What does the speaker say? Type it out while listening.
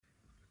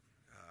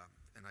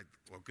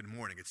Well, good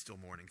morning. It's still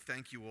morning.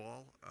 Thank you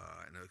all,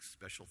 and a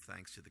special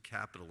thanks to the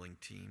Capital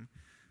Link team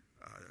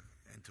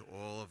and to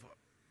all of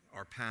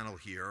our panel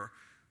here,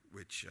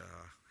 which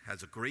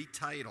has a great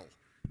title,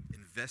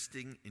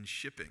 Investing in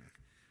Shipping.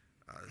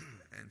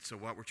 And so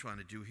what we're trying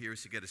to do here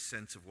is to get a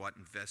sense of what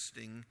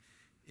investing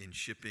in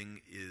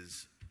shipping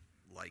is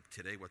like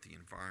today, what the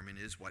environment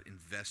is, what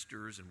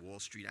investors and Wall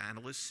Street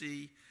analysts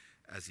see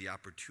as the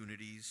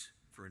opportunities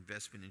for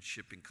investment in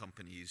shipping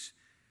companies,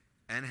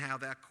 and how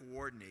that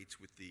coordinates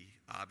with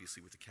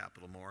obviously with the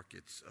capital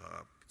markets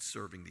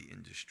serving the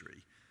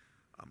industry.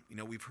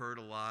 We've heard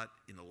a lot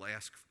in the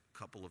last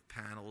couple of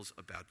panels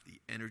about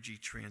the energy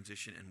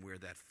transition and where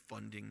that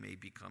funding may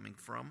be coming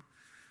from.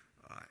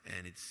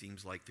 And it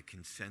seems like the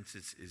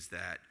consensus is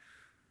that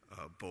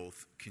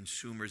both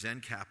consumers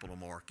and capital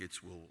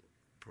markets will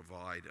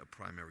provide a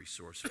primary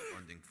source of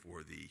funding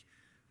for the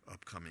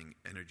upcoming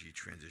energy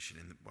transition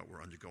and what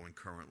we're undergoing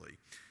currently.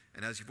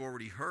 And as you've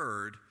already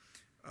heard,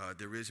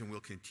 there is and will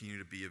continue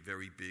to be a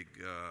very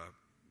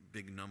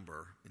big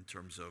number in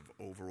terms of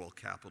overall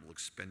capital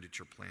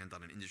expenditure planned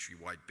on an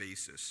industry-wide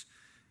basis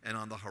and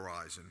on the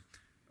horizon,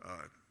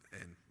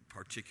 and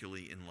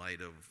particularly in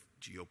light of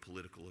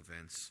geopolitical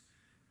events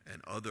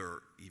and other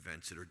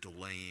events that are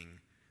delaying,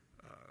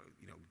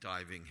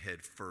 diving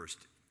head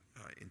first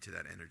into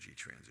that energy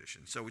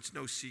transition. So it's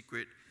no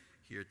secret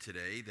here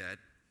today that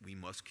we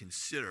must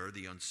consider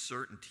the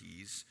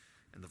uncertainties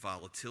and the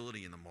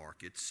volatility in the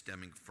markets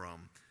stemming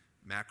from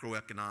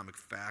macroeconomic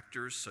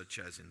factors such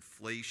as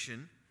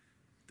inflation,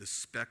 the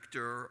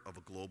specter of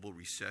a global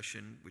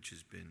recession, which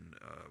has been,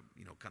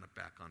 kind of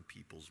back on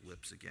people's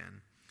lips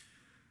again,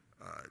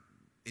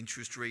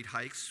 interest rate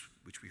hikes,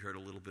 which we heard a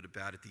little bit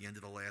about at the end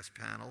of the last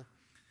panel,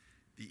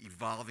 the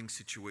evolving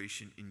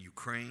situation in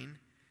Ukraine,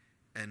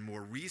 and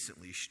more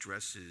recently,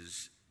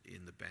 stresses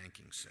in the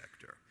banking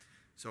sector.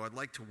 So I'd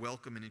like to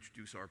welcome and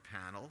introduce our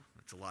panel.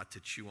 That's a lot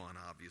to chew on,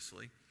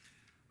 obviously.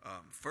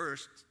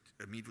 First,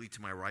 immediately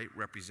to my right,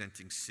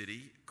 representing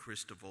Citi,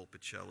 Krista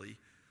Volpicelli,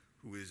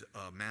 who is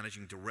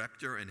Managing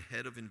Director and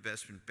Head of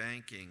Investment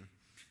Banking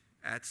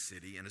at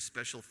Citi, and a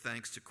special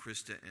thanks to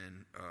Krista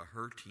and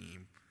her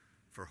team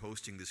for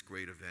hosting this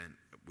great event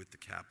with the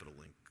Capital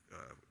Link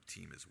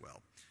team as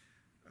well.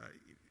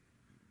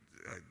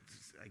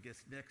 I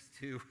guess next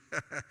to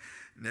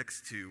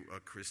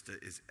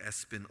Krista is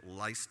Espen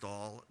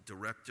Leisdahl,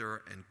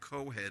 Director and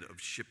Co-Head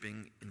of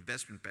Shipping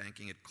Investment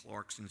Banking at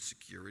Clarkson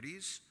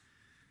Securities.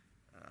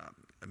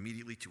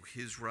 Immediately to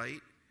his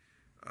right,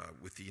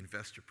 with the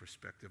investor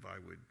perspective, I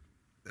would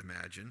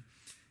imagine,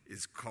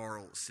 is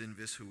Carl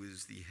Sinvis, who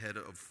is the Head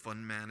of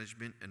Fund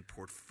Management and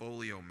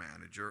Portfolio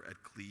Manager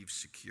at Cleeve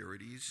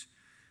Securities.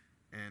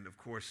 And, of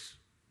course,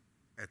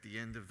 at the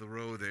end of the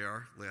row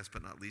there, last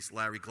but not least,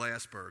 Larry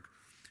Glassberg,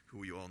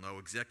 who you all know,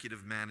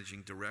 Executive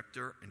Managing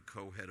Director and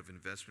Co-Head of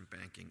Investment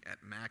Banking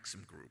at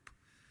Maxim Group.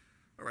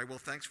 All right, well,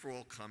 thanks for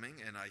all coming,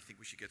 and I think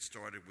we should get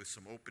started with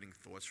some opening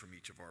thoughts from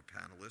each of our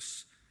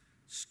panelists.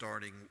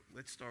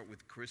 Let's start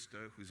with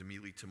Krista, who's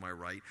immediately to my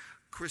right.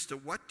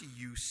 Krista, what do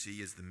you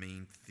see as the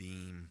main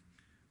theme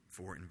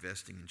for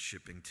investing in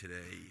shipping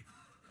today?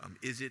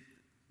 Is it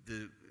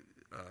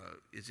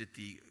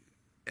the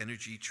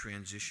energy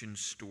transition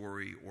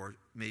story, or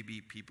maybe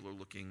people are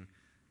looking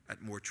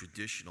at more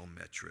traditional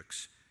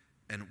metrics?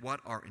 And what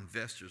are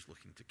investors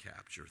looking to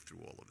capture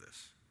through all of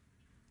this?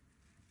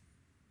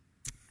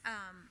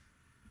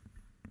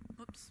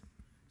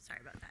 Sorry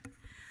about that.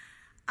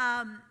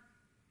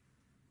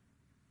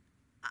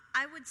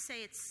 I would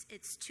say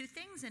it's two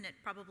things, and it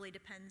probably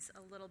depends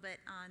a little bit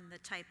on the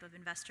type of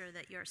investor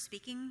that you're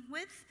speaking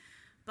with.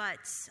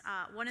 But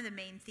one of the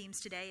main themes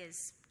today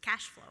is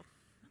cash flow.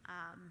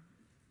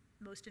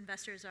 Most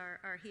investors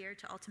are here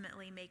to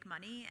ultimately make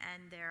money,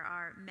 and there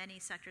are many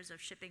sectors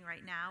of shipping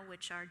right now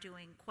which are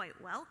doing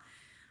quite well,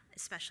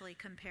 especially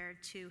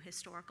compared to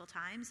historical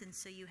times. And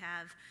so you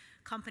have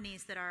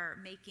companies that are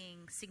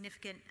making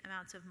significant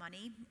amounts of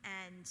money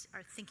and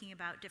are thinking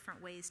about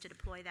different ways to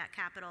deploy that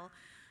capital.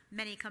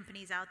 Many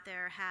companies out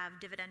there have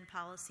dividend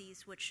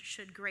policies which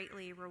should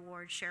greatly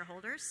reward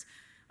shareholders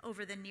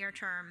over the near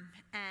term,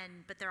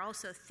 but they're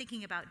also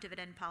thinking about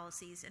dividend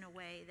policies in a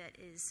way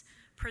that is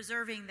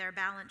preserving their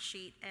balance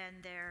sheet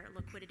and their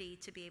liquidity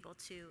to be able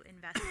to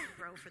invest and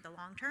grow for the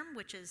long term,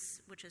 which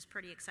is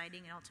pretty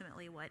exciting and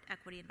ultimately what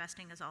equity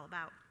investing is all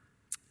about.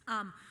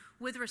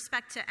 With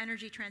respect to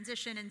energy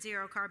transition and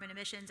zero carbon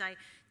emissions, I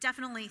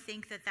definitely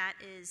think that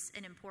is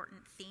an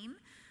important theme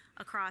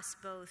across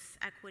both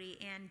equity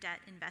and debt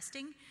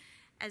investing.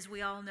 As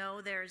we all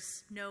know,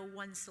 there's no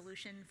one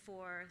solution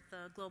for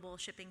the global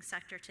shipping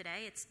sector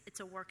today. It's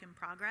a work in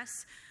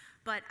progress.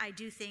 But I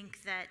do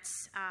think that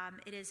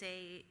it is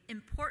an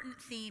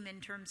important theme in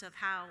terms of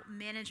how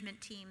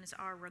management teams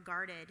are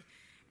regarded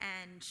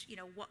and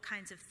what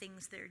kinds of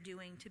things they're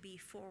doing to be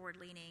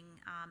forward-leaning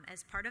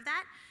as part of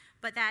that.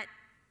 But that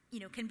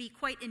can be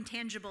quite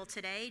intangible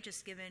today,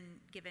 just given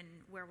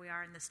where we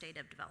are in the state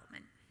of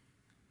development.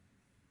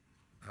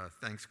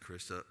 Thanks,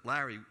 Krista.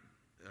 Larry,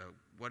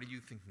 what are you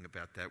thinking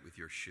about that with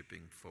your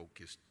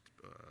shipping-focused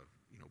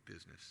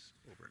business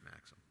over at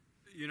Maxim?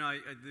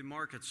 The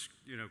markets,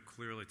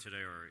 clearly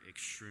today are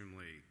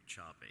extremely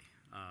choppy.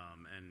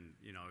 And,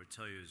 I would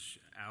tell you is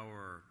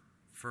our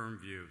firm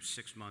view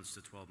 6 months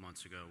to 12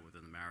 months ago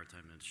within the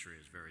maritime industry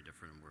is very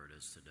different than where it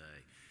is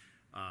today.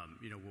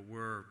 What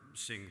we're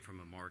seeing from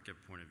a market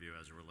point of view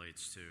as it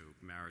relates to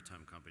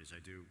maritime companies,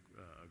 I do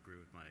agree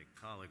with my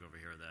colleague over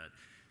here that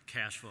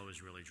cash flow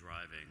is really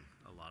driving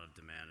a lot of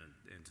demand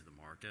into the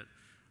market.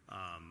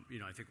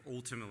 I think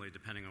ultimately,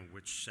 depending on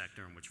which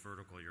sector and which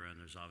vertical you're in,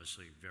 there's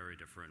obviously very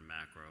different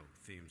macro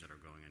themes that are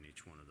going in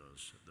each one of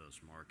those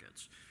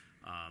markets.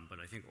 But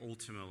I think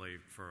ultimately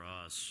for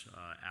us,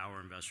 our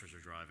investors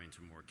are driving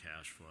to more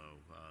cash flow.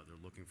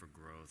 They're looking for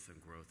growth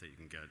and growth that you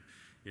can get,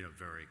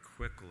 very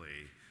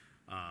quickly.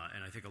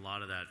 And I think a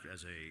lot of that,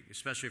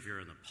 especially if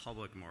you're in the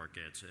public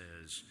markets,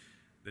 is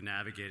the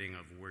navigating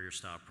of where your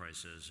stock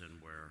price is and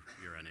where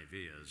your NAV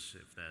is,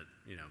 if that,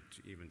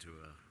 even to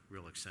a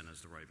real extent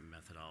is the right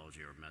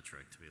methodology or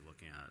metric to be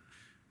looking at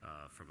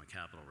from a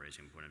capital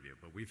raising point of view.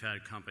 But we've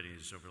had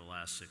companies over the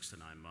last 6 to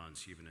 9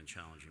 months, even in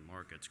challenging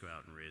markets, go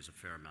out and raise a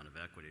fair amount of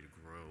equity to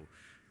grow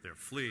their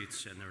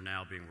fleets, and they're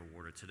now being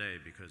rewarded today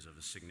because of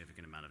a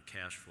significant amount of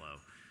cash flow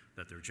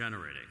that they're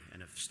generating.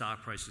 And if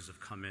stock prices have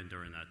come in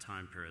during that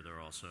time period,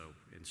 they're also,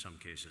 in some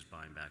cases,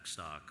 buying back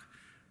stock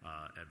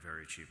at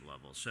very cheap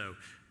levels. So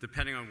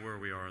depending on where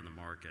we are in the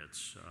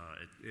markets,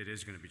 it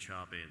is going to be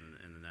choppy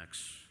in the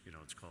next,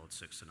 let's call it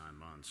 6 to 9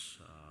 months.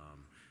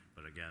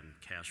 But again,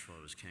 cash flow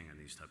is king in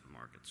these type of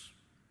markets.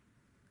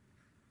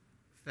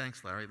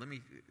 Thanks, Larry. Let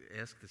me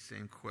ask the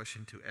same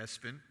question to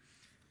Espen.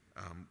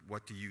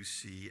 What do you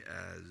see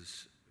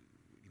as,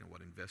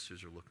 what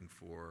investors are looking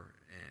for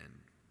and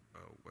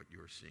what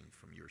you're seeing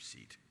from your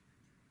seat?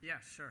 Yeah,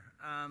 sure.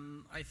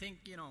 I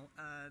think, to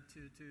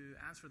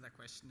answer that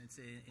question,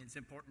 it's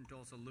important to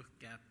also look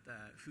at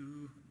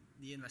who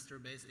the investor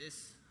base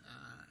is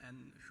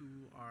and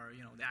who are,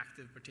 the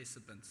active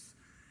participants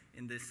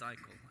in this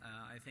cycle.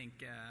 I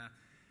think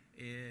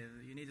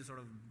you need to sort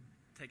of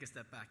take a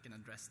step back and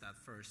address that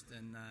first.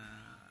 And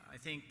I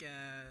think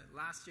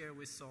last year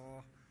we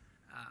saw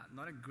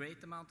not a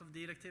great amount of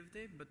deal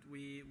activity, but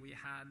we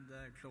had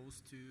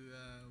close to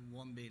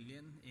 1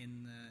 billion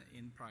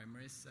in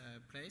primaries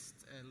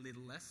placed, a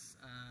little less,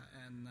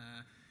 and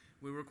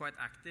we were quite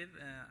active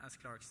as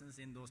Clarksons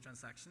in those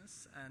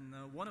transactions. And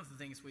one of the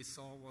things we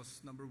saw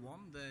was, number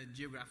one, the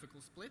geographical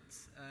split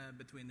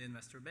between the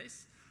investor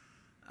base.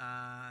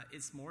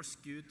 It's more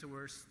skewed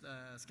towards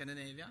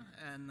Scandinavia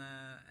and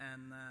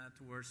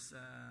towards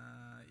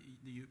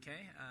the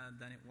UK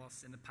than it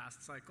was in the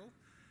past cycle,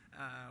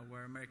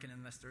 where American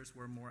investors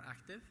were more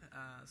active.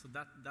 So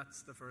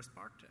that's the first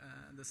part.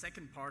 The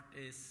second part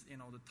is,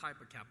 the type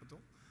of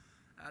capital.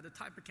 The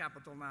type of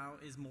capital now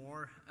is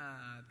more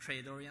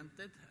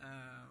trade-oriented,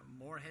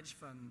 more hedge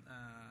fund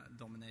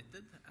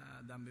dominated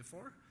than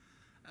before.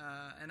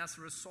 And as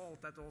a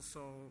result,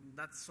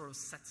 that sort of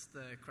sets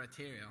the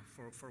criteria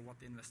for what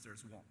the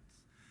investors want.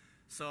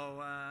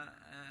 So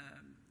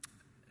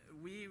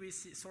we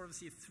sort of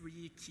see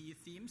 3 key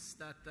themes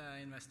that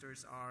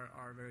investors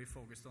are very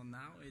focused on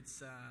now.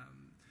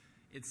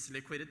 It's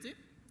liquidity,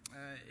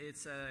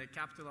 it's a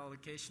capital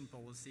allocation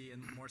policy,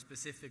 and more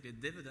specifically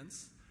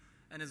dividends,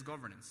 and it's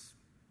governance.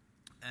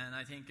 And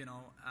I think,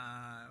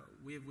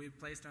 we've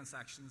placed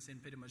transactions in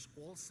pretty much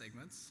all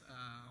segments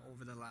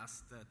over the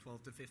last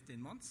 12 to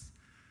 15 months.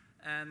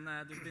 And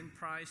they've been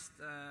priced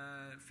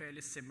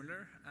fairly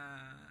similar,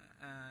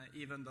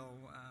 even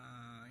though,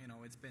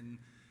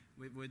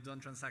 we've done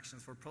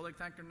transactions for product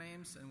tanker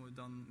names, and we've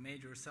done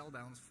major sell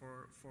downs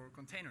for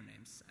container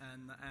names.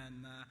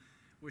 And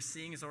we're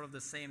seeing sort of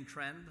the same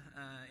trend.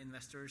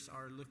 Investors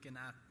are looking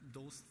at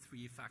those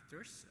 3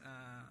 factors,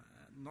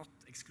 not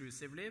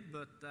exclusively,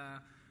 but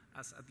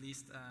as at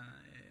least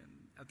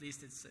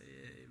it's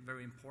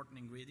very important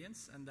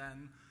ingredients. And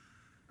then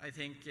I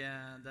think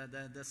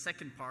the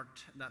second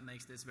part that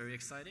makes this very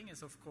exciting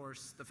is, of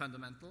course, the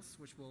fundamentals,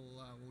 which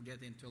we'll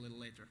get into a little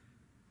later.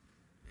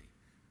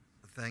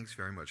 Thanks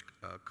very much.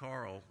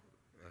 Carl,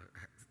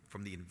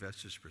 from the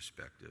investor's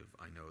perspective,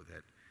 I know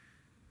that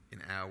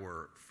in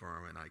our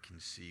firm, and I can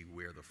see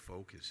where the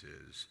focus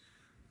is,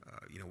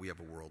 we have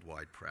a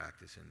worldwide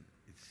practice, and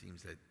it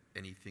seems that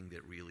anything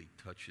that really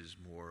touches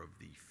more of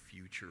the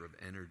future of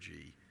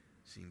energy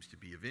seems to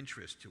be of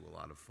interest to a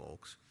lot of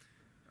folks.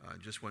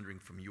 Just wondering,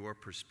 from your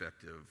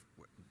perspective,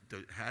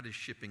 how does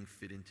shipping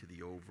fit into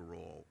the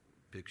overall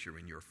picture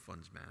in your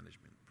funds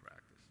management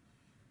practice?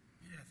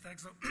 Yeah,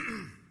 thanks.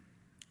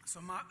 So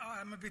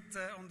I'm a bit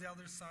on the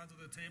other side of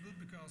the table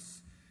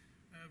because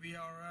we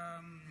are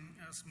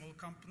a small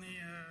company,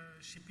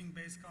 a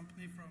shipping-based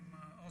company from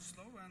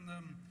Oslo,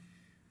 and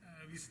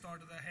we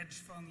started a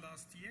hedge fund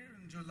last year,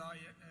 in July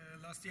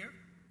last year.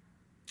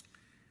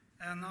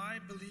 And I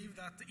believe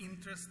that the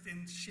interest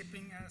in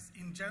shipping as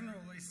in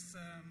general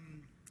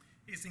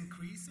is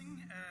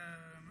increasing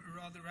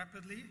rather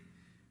rapidly.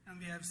 And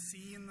we have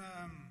seen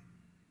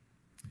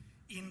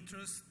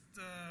interest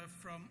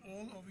from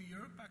all over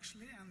Europe,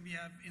 actually. And we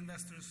have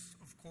investors,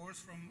 of course,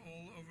 from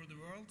all over the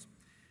world.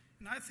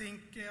 And I think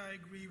I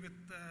agree with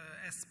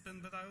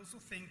Espen, but I also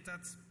think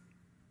that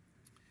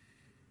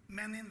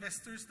many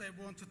investors, they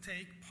want to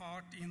take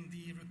part in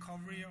the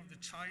recovery of the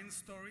China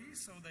story,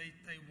 so they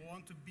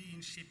want to be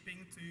in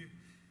shipping to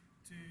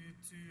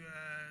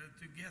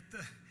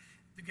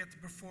get the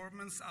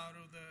performance out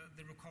of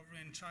the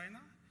recovery in China.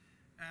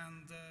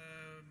 And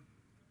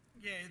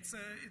it's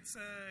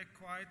a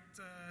quite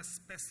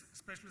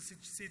special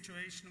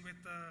situation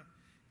with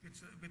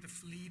the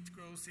fleet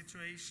growth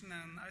situation,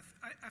 and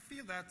I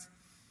feel that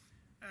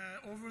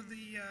over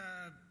the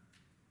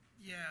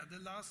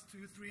last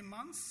 2-3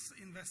 months,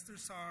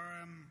 investors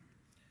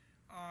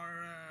are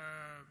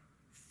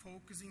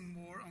focusing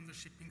more on the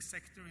shipping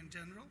sector in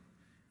general,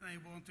 and they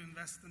want to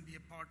invest and be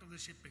a part of the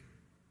shipping.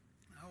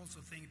 I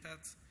also think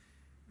that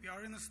we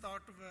are in the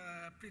start of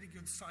a pretty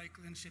good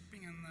cycle in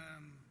shipping, and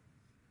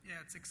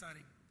it's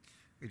exciting.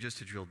 Just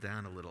to drill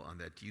down a little on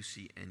that, do you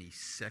see any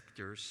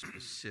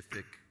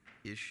sector-specific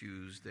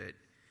issues that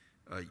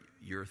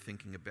you're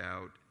thinking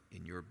about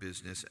in your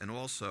business? And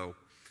also,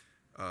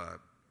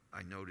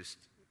 I noticed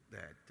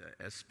that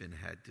Espen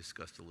had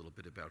discussed a little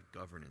bit about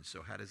governance.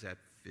 So how does that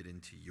fit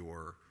into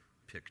your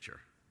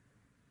picture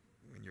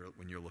when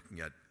you're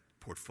looking at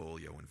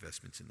portfolio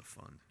investments in the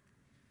fund?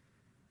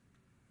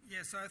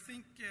 Yes, I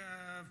think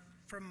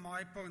from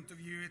my point of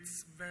view,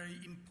 it's very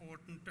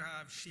important to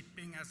have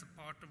shipping as a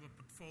part of a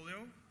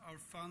portfolio. Our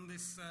fund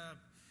is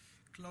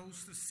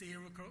close to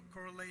zero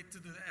correlated to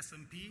the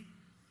S&P.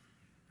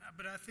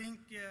 But I think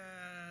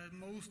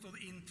most of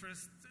the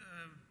interest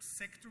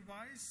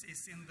sector-wise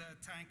is in the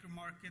tanker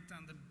market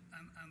and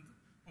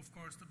of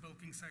course the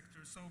bulking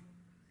sector.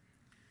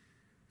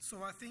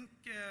 So I think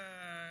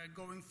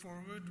going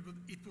forward,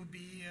 it will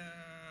be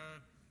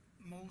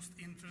most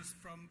interest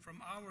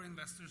from our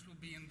investors will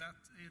be in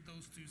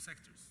those two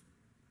sectors.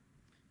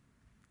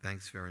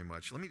 Thanks very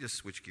much. Let me just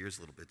switch gears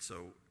a little bit.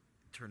 So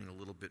turning a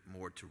little bit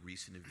more to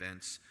recent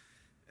events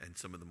and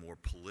some of the more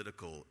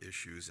political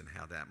issues and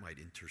how that might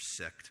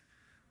intersect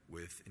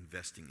with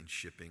investing in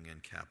shipping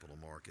and capital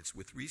markets.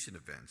 With recent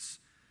events,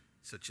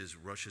 such as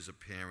Russia's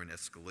apparent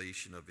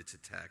escalation of its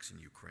attacks in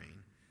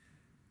Ukraine,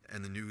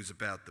 and the news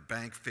about the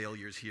bank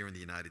failures here in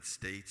the United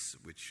States,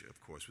 which of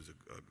course was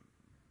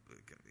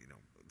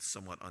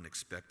somewhat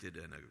unexpected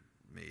and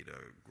made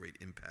a great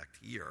impact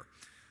here.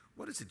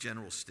 What is the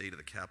general state of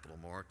the capital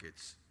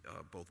markets,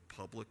 both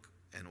public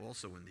and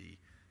also in the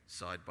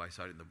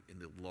side-by-side in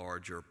the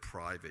larger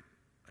private,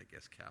 I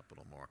guess,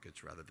 capital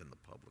markets rather than the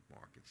public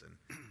markets?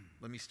 And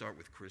let me start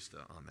with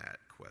Krista on that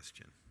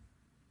question.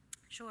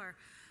 Sure.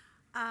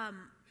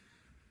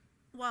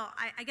 Well,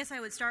 I guess I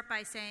would start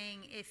by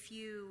saying if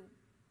you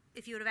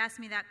would have asked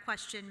me that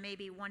question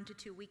maybe 1 to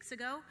 2 weeks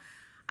ago,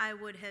 I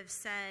would have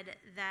said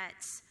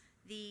that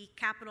the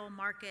capital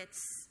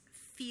markets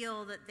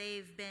feel that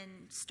they've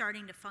been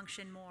starting to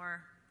function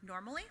more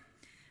normally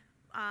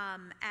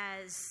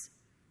as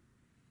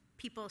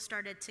people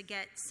started to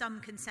get some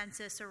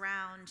consensus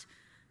around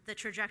the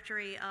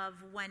trajectory of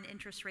when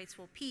interest rates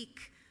will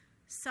peak,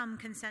 some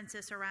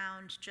consensus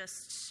around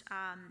just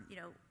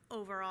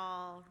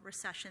overall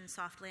recession,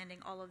 soft landing,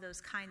 all of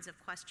those kinds of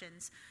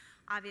questions.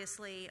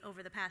 Obviously,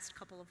 over the past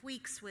couple of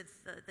weeks with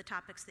the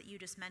topics that you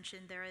just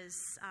mentioned, there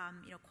is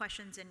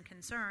questions and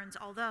concerns,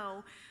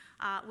 although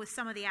with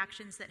some of the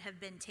actions that have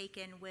been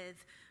taken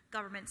with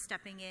government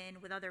stepping in,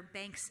 with other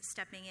banks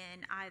stepping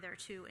in, either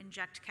to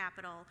inject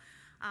capital,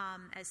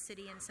 as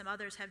Citi and some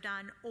others have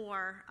done,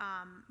 or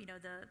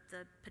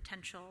the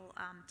potential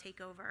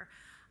takeover.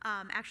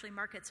 Actually,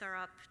 markets are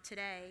up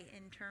today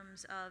in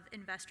terms of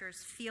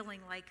investors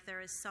feeling like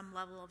there is some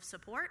level of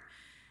support,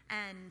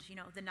 and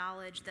the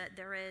knowledge that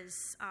there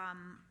is,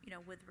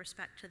 with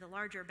respect to the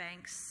larger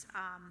banks,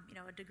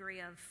 a degree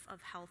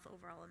of health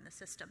overall in the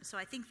system. So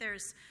I think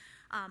there's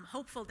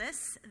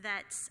hopefulness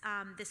that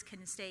this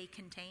can stay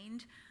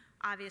contained.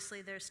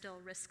 Obviously, there's still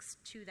risks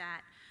to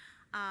that.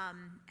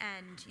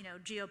 And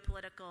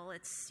geopolitical,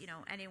 it's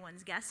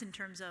anyone's guess in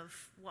terms of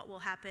what will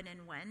happen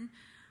and when.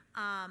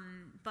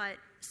 But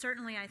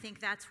certainly, I think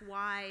that's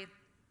why,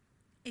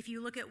 if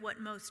you look at what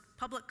most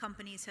public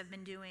companies have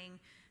been doing,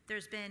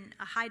 there's been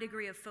a high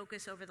degree of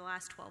focus over the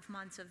last 12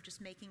 months of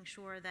just making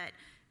sure that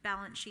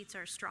balance sheets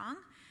are strong.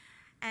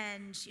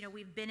 And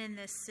we've been in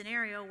this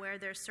scenario where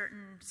there's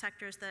certain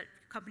sectors that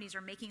companies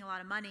are making a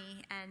lot of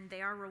money and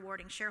they are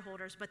rewarding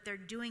shareholders, but they're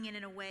doing it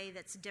in a way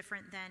that's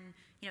different than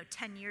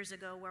 10 years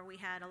ago, where we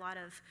had a lot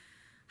of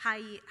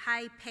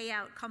high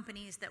payout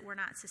companies that were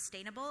not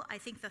sustainable. I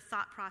think the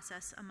thought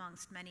process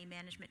amongst many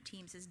management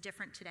teams is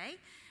different today,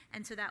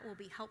 and so that will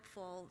be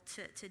helpful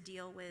to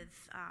deal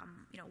with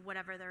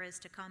whatever there is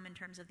to come in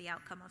terms of the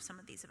outcome of some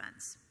of these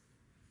events.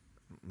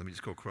 Let me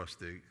just go across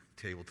the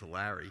table to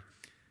Larry.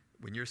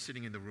 When you're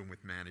sitting in the room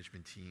with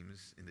management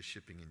teams in the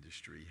shipping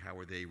industry, how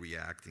are they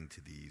reacting to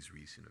these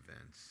recent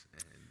events?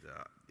 And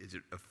is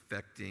it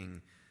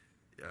affecting,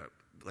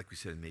 like we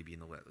said, maybe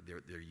in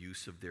their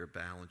use of their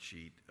balance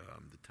sheet,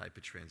 the type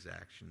of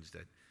transactions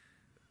that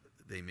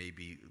they may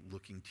be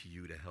looking to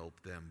you to help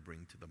them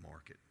bring to the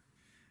market?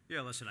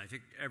 Yeah, listen, I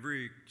think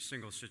every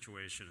single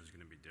situation is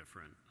going to be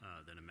different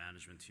than a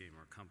management team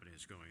or company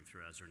is going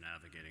through as they're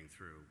navigating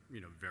through,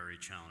 very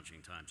challenging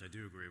times. I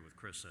do agree with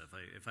Krista.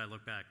 If I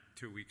look back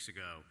 2 weeks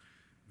ago,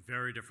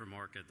 very different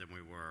market than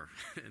we were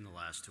in the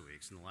last 2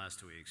 weeks. In the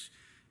last 2 weeks,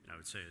 I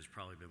would say it's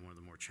probably been one of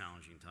the more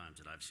challenging times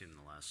that I've seen in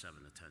the last 7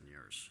 to 10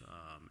 years.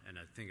 And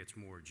I think it's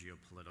more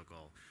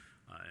geopolitical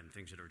and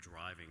things that are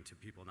driving to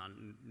people not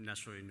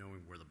necessarily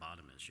knowing where the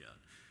bottom is yet.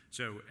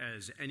 So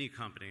as any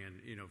company,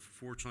 and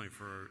fortunately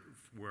for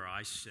where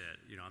I sit,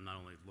 I'm not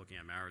only looking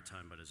at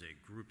maritime, but as a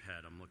group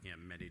head, I'm looking at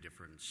many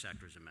different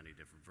sectors and many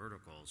different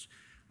verticals.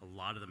 A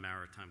lot of the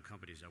maritime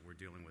companies that we're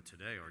dealing with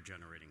today are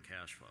generating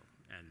cash flow,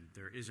 and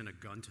there isn't a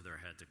gun to their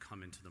head to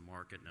come into the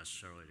market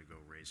necessarily to go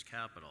raise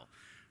capital.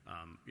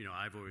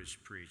 I've always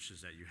preached is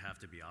that you have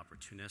to be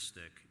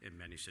opportunistic in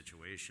many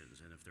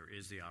situations, and if there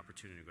is the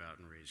opportunity to go out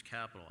and raise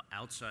capital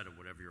outside of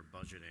whatever your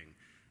budgeting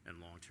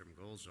and long-term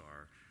goals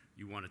are,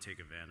 you want to take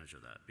advantage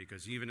of that,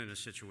 because even in a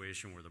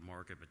situation where the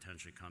market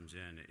potentially comes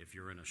in, if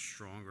you're in a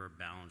stronger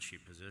balance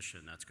sheet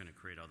position, that's going to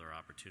create other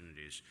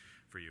opportunities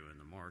for you in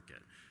the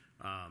market.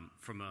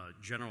 From a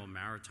general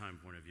maritime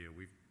point of view,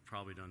 we've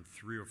probably done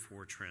 3 or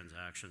 4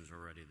 transactions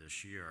already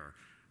this year,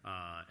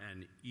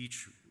 and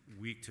each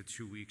week to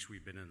 2 weeks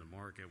we've been in the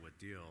market with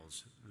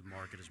deals, the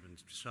market has been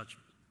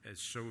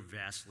so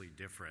vastly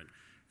different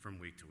from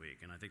week to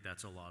week. And I think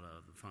that's a lot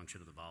of the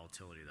function of the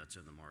volatility that's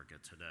in the market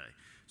today.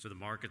 So the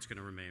market's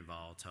going to remain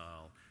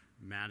volatile.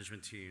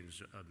 Management teams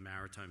of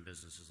maritime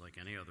businesses,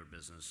 like any other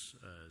business,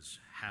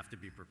 have to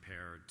be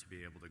prepared to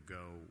be able to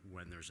go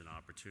when there's an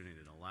opportunity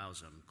that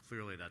allows them.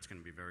 Clearly, that's going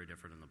to be very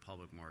different in the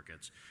public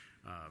markets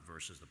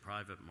versus the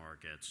private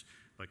markets.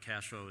 But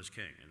cash flow is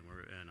king,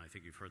 and I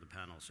think you've heard the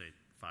panel say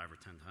 5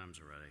 or 10 times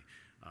already.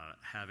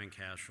 Having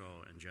cash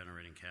flow and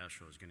generating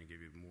cash flow is going to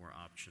give you more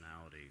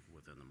optionality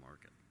within the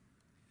market.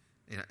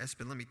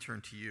 Espen, let me turn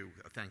to you.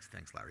 Thanks,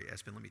 Larry.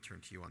 Espen, let me turn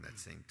to you on that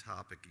same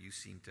topic. You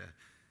seem to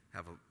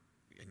have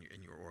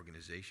and your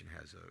organization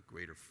has a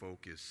greater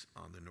focus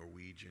on the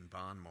Norwegian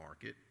bond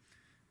market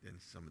than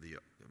some of the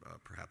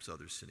perhaps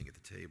others sitting at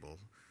the table.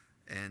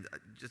 And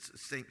just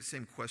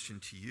same question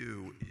to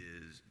you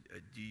is,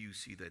 do you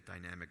see that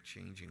dynamic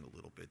changing a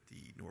little bit?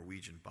 The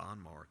Norwegian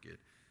bond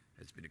market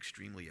has been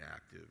extremely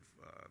active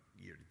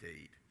year to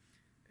date.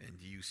 And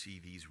do you see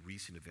these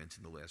recent events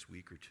in the last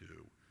week or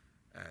two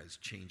as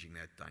changing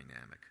that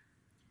dynamic?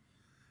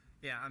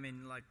 Yeah, I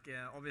mean,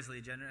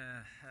 obviously,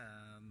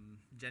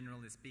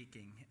 generally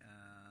speaking,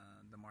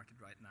 the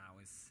market right now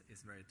is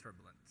very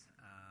turbulent.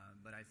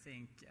 But I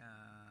think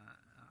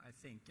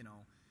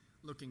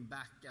looking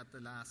back at the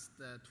last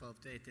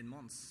 12 to 18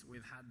 months,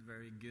 we've had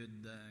very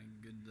good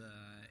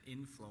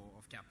inflow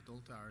of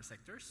capital to our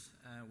sectors.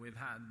 We've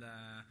had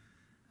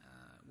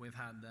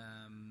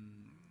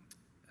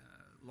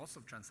lots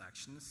of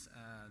transactions,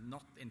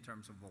 not in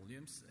terms of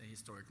volumes,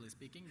 historically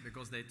speaking,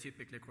 because they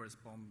typically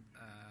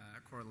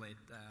correlate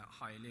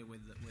highly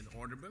with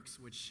order books,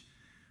 which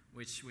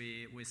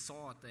we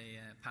saw at the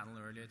panel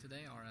earlier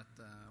today are at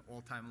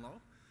all-time low.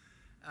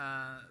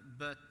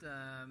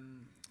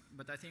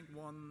 But I think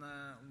one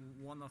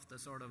of the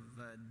sort of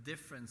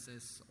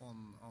differences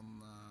on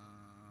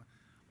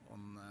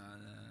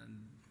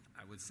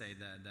I would say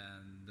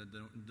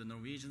the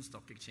Norwegian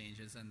stock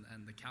exchanges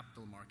and the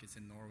capital markets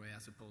in Norway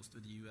as opposed to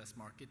the U.S.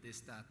 market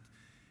is that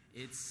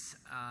it's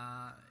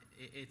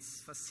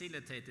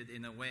facilitated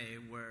in a way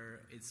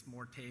where it's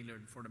more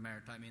tailored for the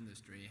maritime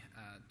industry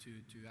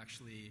to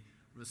actually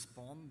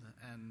respond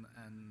and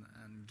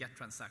get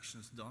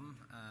transactions done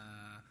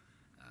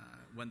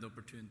when the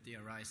opportunity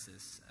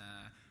arises.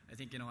 I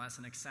think, as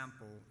an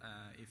example,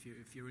 if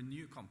you're a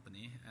new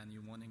company and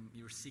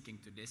you're seeking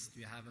to list,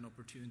 you have an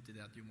opportunity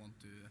that you want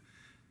to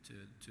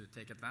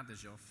take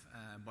advantage of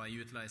by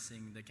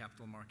utilizing the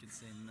capital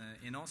markets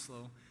in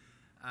Oslo.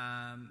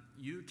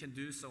 You can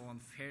do so on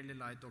fairly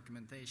light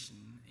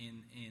documentation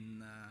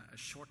in a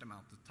short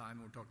amount of time.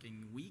 We're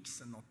talking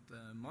weeks and not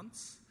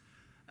months.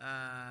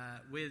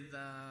 With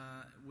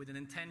an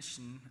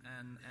intention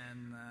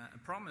and a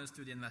promise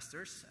to the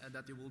investors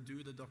that you will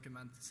do the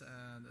documents,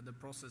 the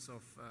process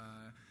of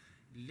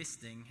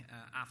listing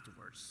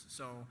afterwards.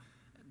 So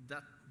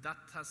that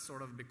has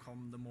sort of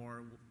become the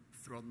more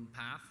trodden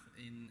path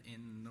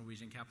in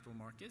Norwegian capital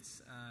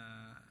markets,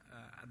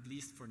 at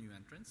least for new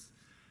entrants,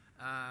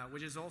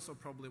 which is also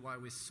probably why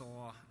we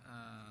saw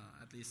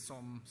at least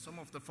some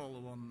of the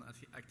follow-on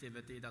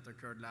activity that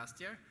occurred last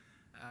year.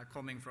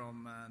 Coming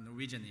from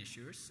Norwegian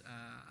issuers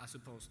as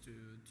opposed to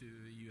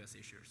U.S.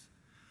 issuers.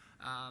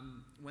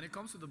 When it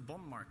comes to the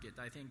bond market,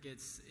 I think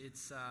it's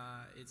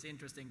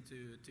interesting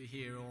to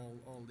hear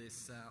all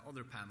these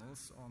other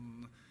panels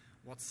on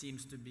what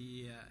seems to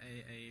be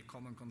a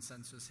common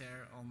consensus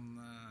here on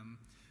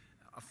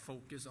a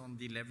focus on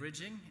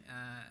deleveraging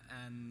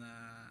and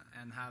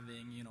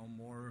having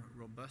more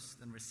robust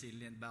and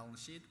resilient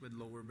balance sheet with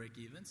lower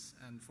break-evens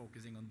and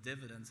focusing on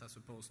dividends as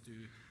opposed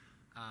to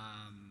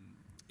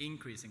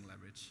increasing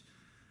leverage.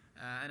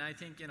 And I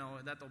think,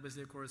 that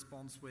obviously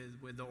corresponds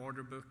with the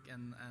order book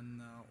and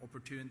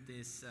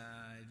opportunities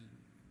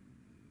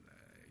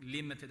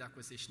limited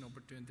acquisition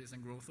opportunities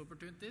and growth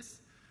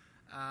opportunities.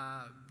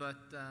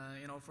 But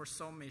for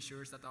some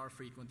issuers that are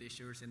frequent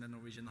issuers in the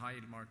Norwegian high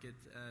yield market,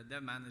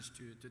 they've managed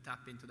to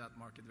tap into that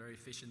market very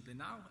efficiently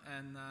now.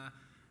 And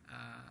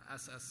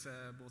as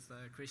both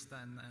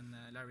Krista and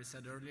Larry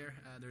said earlier,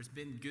 there's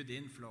been good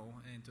inflow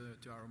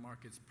into our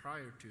markets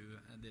prior to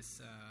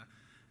this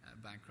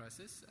bank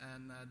crisis,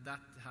 and that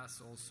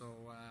has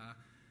also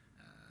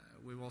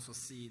we've also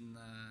seen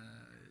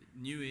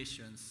new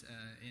issuance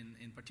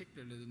in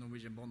particularly the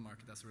Norwegian bond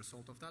market as a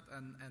result of that,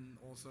 and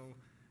also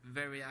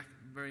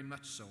very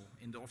much so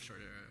in the offshore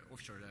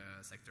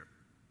sector.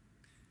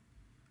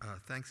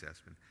 Thanks,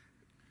 Espen.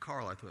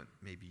 Carl, I thought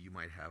maybe you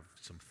might have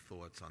some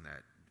thoughts on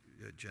that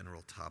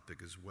general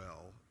topic as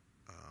well.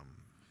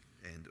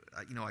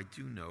 I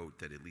do note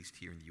that at least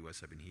here in the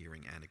U.S., I've been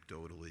hearing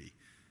anecdotally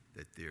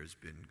that there's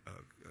been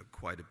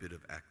quite a bit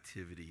of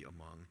activity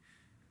among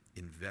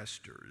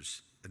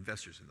investors in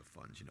the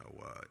funds,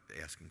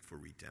 asking for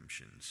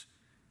redemptions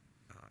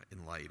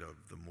in light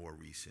of the more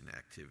recent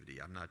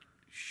activity. I'm not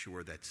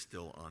sure that's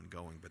still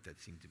ongoing, but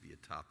that seemed to be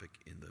a topic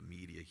in the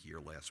media here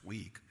last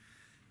week.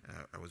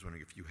 I was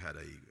wondering if you had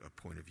a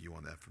point of view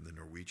on that from the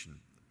Norwegian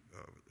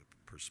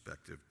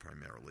perspective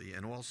primarily.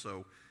 And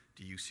also,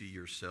 do you see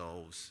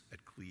yourselves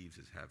at Cleaves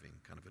as having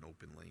kind of an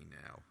open lane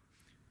now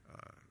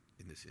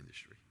in this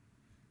industry?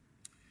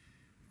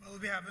 Well,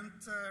 we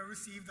haven't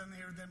received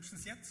any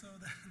redemptions yet, so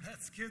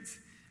that's good.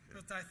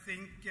 But I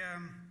think,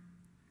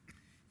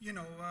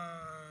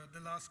 the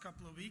last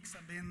couple of weeks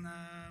have been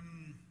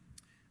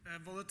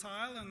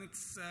volatile, and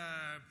it's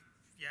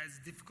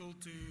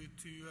difficult to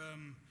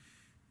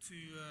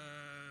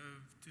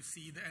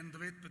see the end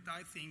of it. But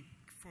I think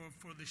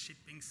for the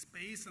shipping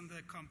space and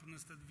the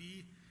companies that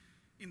we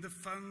in the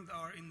fund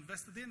are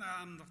invested in,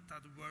 I'm not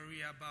that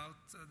worried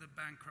about the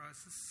bank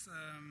crisis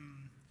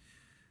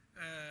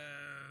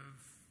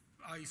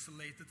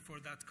isolated for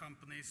that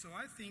company. So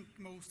I think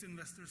most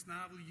investors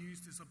now will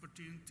use this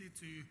opportunity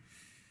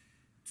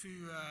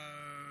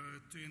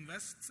to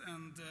invest.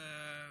 And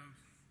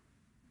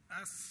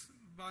as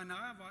by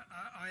now,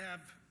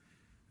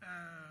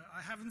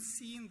 I haven't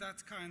seen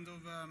that kind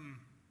of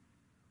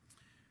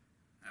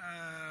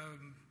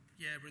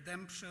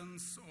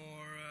redemptions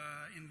or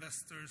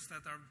investors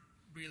that are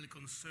really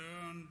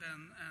concerned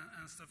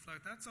and stuff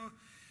like that. So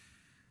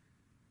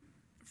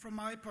from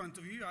my point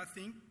of view, I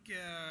think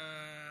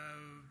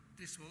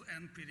this will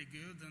end pretty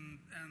good. And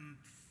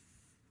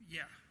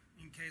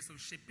in case of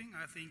shipping,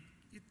 I think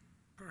it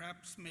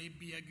perhaps may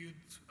be a good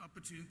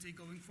opportunity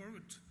going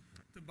forward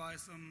to buy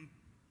some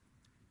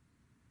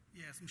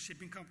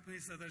shipping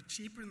companies that are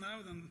cheaper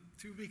now than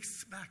 2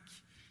 weeks back.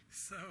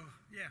 So,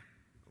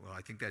 Well,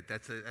 I think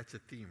that's a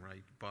theme,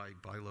 right?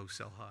 Buy low,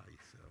 sell high.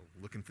 So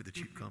looking for the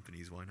cheap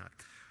companies, why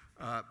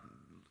not?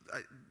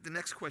 The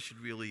next question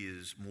really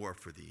is more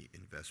for the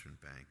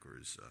investment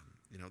bankers.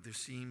 There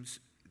seems,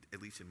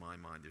 at least in my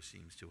mind, there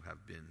seems to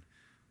have been,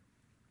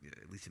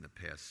 at least in the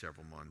past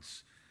several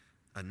months,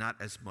 not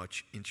as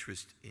much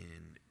interest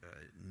in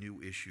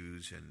new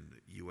issues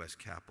and U.S.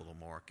 capital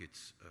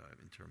markets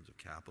in terms of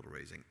capital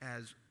raising,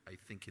 as I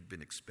think had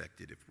been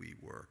expected if we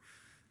were,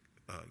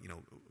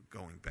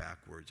 going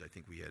backwards. I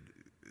think we had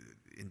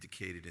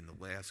indicated in the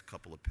last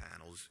couple of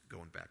panels,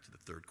 going back to the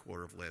third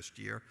quarter of last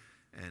year,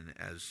 and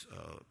as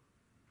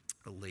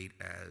late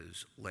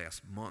as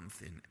last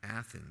month in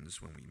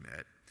Athens when we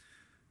met,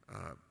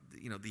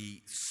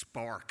 the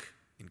spark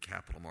in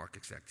capital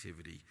markets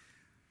activity,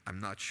 I'm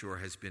not sure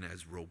has been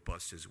as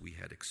robust as we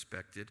had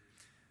expected.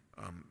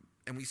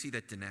 And we see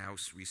that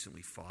Danaus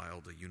recently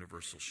filed a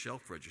universal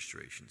shelf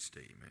registration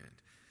statement.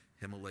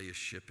 Himalaya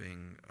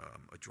Shipping,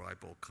 a dry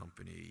bulk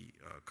company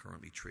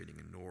currently trading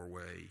in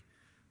Norway,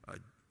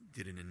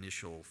 did an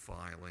initial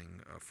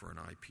filing for an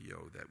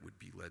IPO that would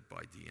be led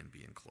by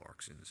DNB and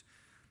Clarksons.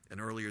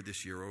 And earlier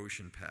this year,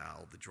 Ocean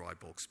Pal, the dry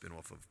bulk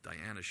spinoff of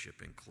Diana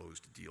Shipping,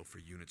 closed a deal for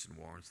units and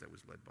warrants that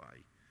was led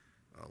by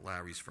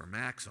Larry's firm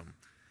Maxim.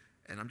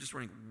 And I'm just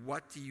wondering,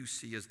 what do you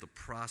see as the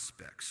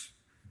prospects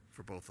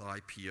for both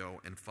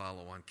IPO and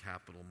follow-on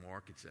capital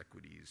markets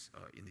equities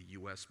in the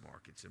U.S.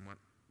 markets? And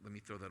let me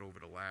throw that over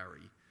to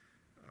Larry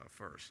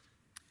first.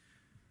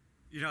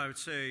 I would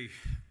say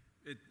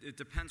it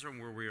depends on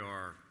where we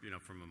are,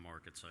 from a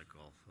market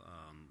cycle,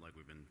 like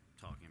we've been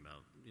talking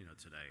about,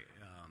 today.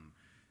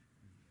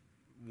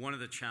 One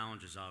of the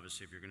challenges,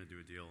 obviously, if you're going to do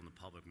a deal in the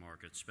public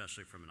market,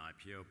 especially from an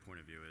IPO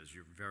point of view, is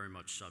you're very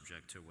much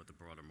subject to what the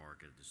broader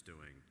market is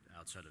doing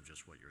outside of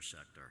just what your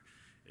sector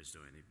is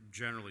doing.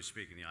 Generally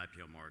speaking, the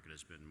IPO market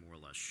has been more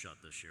or less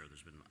shut this year.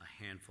 There's been a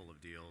handful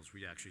of deals.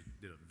 We actually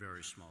did a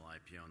very small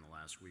IPO in the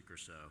last week or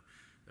so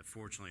that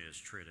fortunately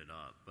has traded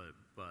up.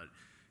 But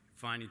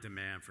finding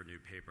demand for new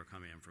paper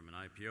coming in from an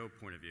IPO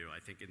point of view, I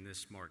think in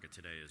this market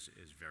today is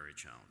very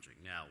challenging.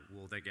 Now,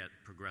 will they get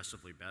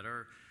progressively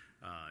better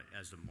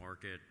as the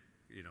market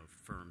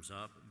firms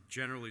up?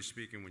 Generally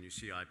speaking, when you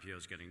see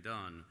IPOs getting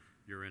done,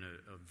 you're in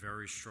a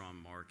very strong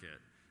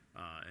market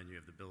and you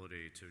have the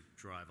ability to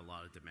drive a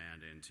lot of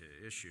demand into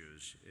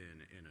issues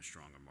in a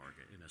stronger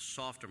market. In a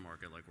softer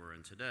market like we're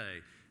in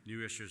today,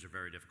 new issues are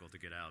very difficult to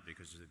get out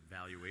because the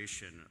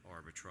valuation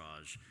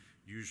arbitrage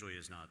usually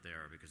is not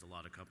there, because a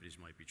lot of companies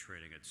might be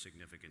trading at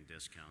significant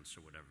discounts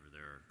to whatever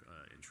their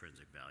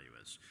intrinsic value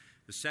is.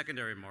 The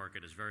secondary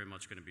market is very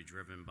much going to be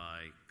driven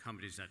by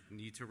companies that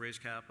need to raise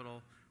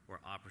capital or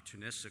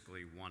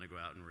opportunistically want to go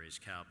out and raise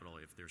capital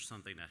if there's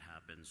something that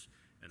happens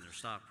in their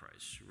stock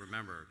price.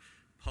 Remember,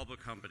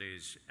 public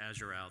companies, as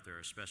you're out there,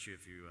 especially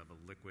if you have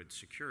a liquid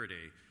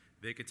security,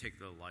 they could take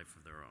the life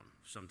of their own.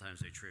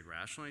 Sometimes they trade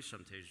rationally,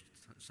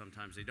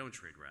 sometimes they don't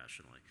trade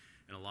rationally.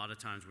 And a lot of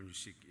times when you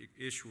see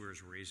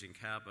issuers raising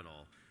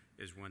capital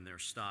is when their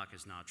stock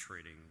is not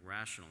trading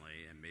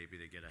rationally, and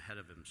maybe they get ahead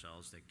of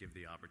themselves, they give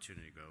the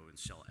opportunity to go and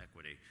sell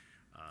equity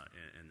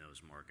in those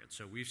markets.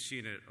 So we've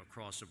seen it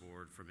across the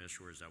board from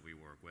issuers that we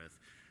work with.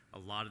 A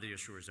lot of the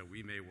issuers that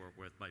we may work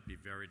with might be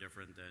very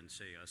different than,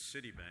 say, a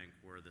Citibank,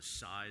 where the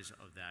size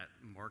of that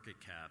market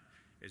cap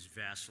is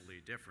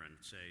vastly different,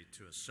 say,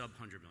 to a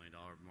sub-$100 million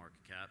market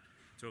cap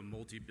to a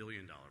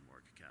multi-billion-dollar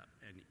market cap.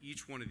 And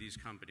each one of these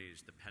companies,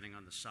 depending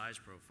on the size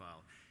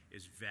profile,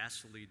 is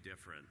vastly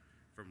different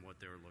from what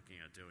they're looking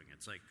at doing.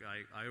 It's like,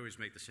 I always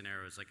make the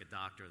scenario, it's like a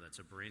doctor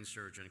that's a brain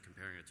surgeon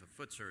comparing it to a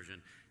foot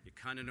surgeon. You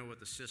kind of know what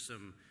the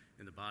system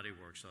in the body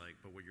works like,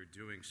 but what you're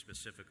doing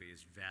specifically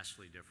is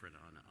vastly different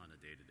on a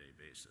day-to-day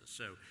basis.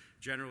 So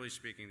generally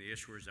speaking, the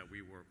issuers that we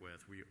work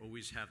with, we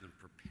always have them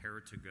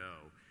prepared to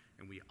go,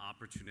 and we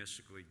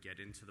opportunistically get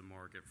into the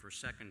market for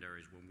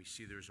secondaries when we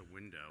see there's a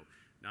window,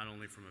 not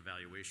only from a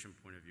valuation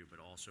point of view,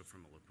 but also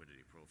from a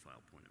liquidity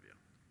profile point of view.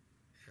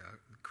 Yeah,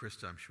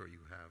 Krista, I'm sure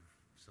you have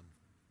some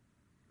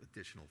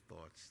additional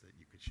thoughts that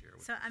you could share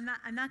with So us.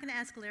 I'm not going to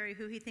ask Larry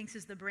who he thinks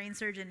is the brain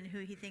surgeon and who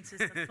he thinks is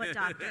the foot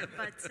doctor,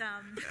 but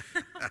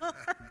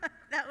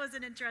that was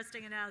an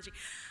interesting analogy.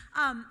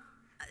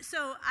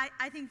 So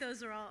I think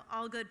those are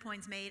all good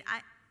points made.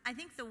 I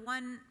think the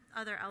one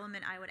other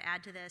element I would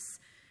add to this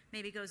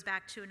maybe goes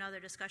back to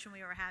another discussion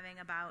we were having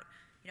about,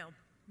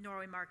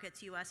 Norway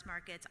markets, U.S.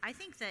 markets. I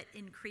think that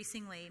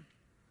increasingly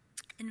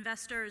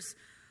investors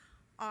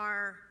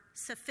are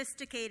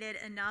sophisticated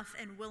enough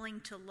and willing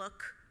to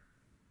look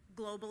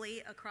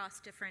globally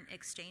across different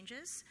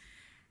exchanges.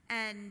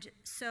 And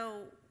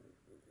so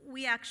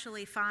we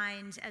actually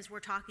find, as we're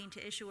talking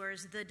to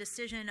issuers, the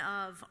decision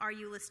of, are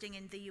you listing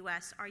in the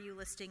U.S., are you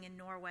listing in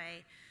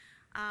Norway,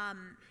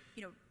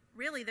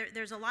 really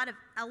there's a lot of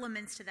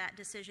elements to that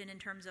decision in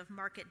terms of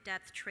market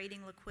depth,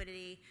 trading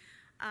liquidity.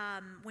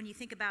 When you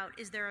think about,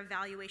 is there a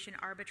valuation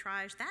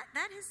arbitrage,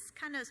 that has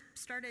kind of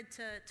started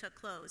to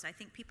close. I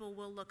think people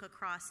will look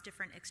across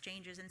different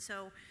exchanges. And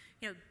so,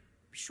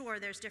 sure,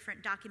 there's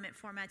different document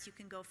formats you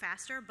can go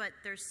faster, but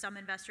there's some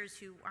investors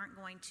who aren't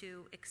going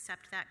to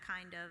accept that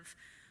kind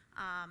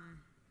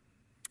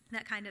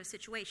of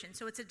situation.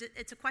 So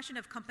it's a question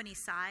of company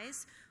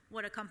size,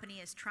 what a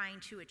company is trying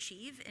to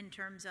achieve in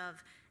terms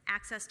of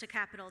access to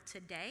capital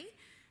today,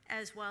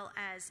 as well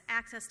as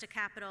access to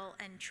capital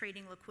and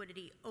trading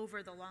liquidity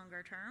over the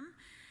longer term.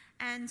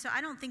 And so I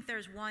don't think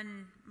there's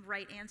one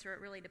right answer. It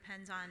really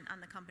depends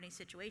on the company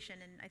situation.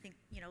 And I think,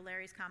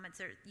 Larry's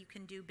comments are you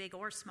can do big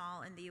or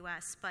small in the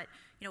U.S., but,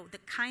 the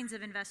kinds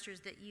of investors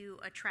that you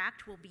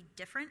attract will be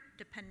different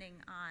depending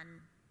on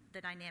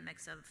the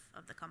dynamics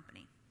of the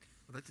company.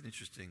 Well, that's an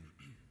interesting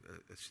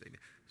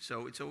statement.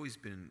 So it's always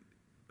been,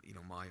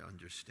 my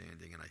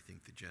understanding, and I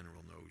think the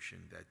general notion,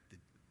 that the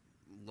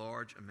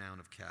large amount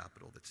of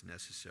capital that's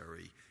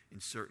necessary in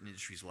certain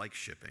industries like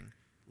shipping,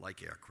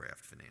 like aircraft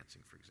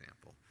financing, for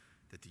example,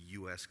 that the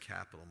U.S.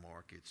 capital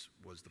markets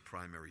was the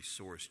primary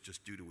source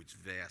just due to its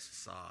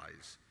vast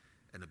size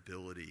and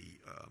ability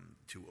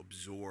to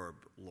absorb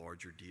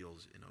larger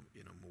deals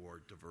in a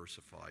more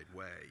diversified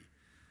way,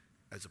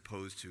 as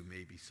opposed to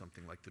maybe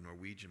something like the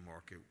Norwegian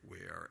market,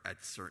 where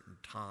at certain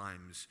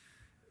times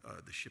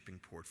the shipping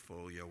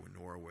portfolio in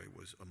Norway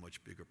was a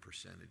much bigger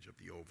percentage of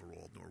the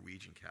overall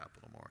Norwegian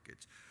capital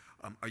markets.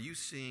 Are you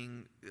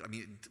seeing,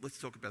 let's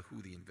talk about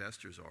who the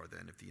investors are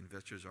then. If the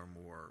investors are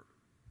more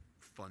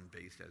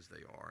fund-based as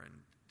they are, and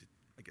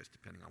I guess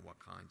depending on what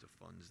kinds of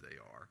funds they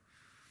are,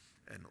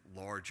 and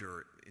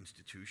larger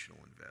institutional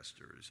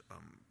investors,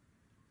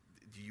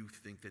 do you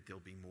think that they'll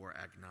be more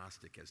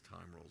agnostic as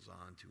time rolls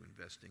on to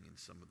investing in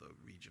some of the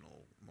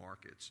regional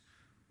markets?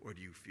 Or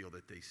do you feel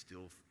that they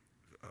still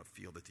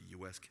feel that the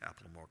U.S.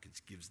 capital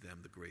markets gives them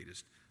the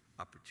greatest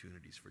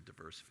opportunities for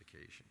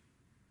diversification?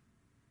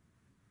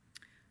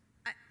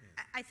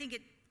 I think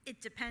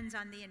it depends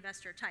on the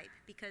investor type,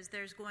 because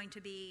there's going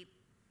to be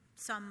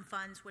some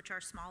funds which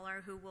are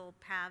smaller who will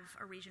have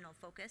a regional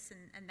focus,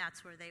 and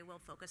that's where they will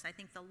focus. I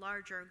think the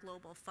larger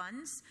global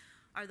funds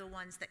are the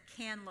ones that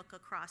can look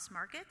across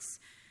markets,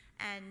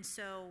 and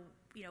so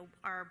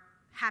are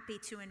happy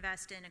to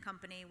invest in a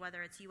company,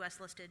 whether it's U.S.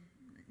 listed,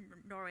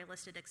 Norway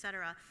listed, et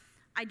cetera.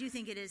 I do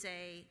think it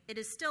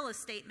is still a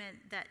statement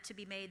that to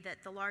be made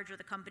that the larger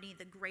the company,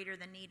 the greater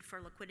the need for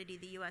liquidity.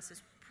 The U.S.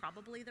 is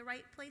probably the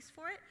right place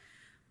for it.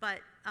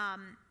 But,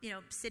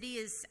 Citi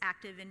is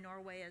active in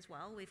Norway as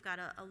well. We've got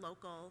a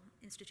local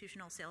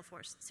institutional sales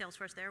force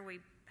there. We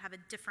have a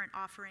different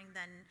offering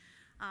than,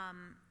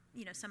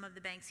 some of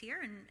the banks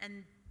here.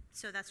 And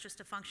so that's just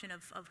a function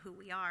of who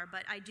we are.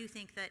 But I do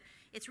think that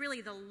it's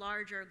really the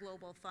larger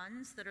global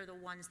funds that are the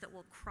ones that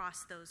will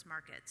cross those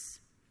markets.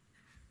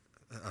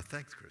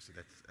 Thanks, Chrissy.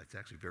 That's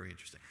actually very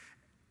interesting.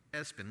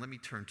 Espen, let me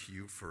turn to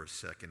you for a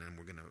second, and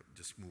we're going to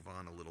just move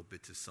on a little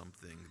bit to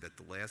something that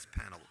the last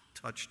panel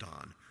touched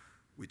on,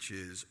 which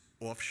is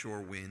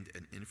offshore wind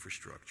and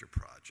infrastructure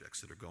projects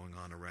that are going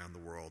on around the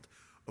world.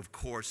 Of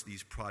course,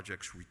 these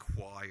projects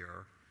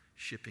require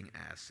shipping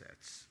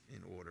assets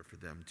in order for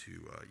them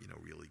to,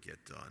 really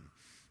get done.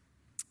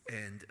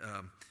 And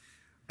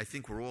I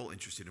think we're all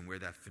interested in where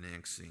that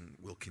financing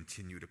will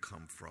continue to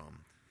come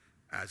from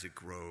as it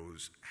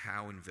grows,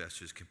 how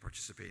investors can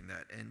participate in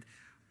that. And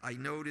I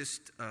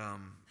noticed,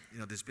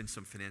 there's been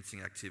some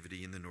financing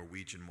activity in the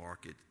Norwegian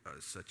market,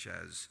 such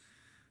as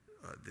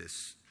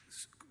this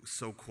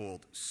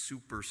so-called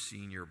super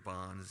senior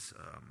bonds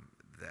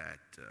that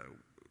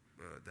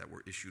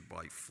were issued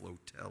by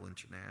Floatel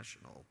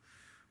International,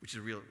 which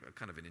is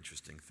kind of an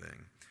interesting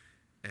thing.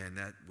 And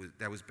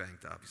that was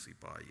banked obviously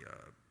by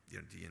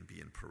DNB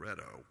and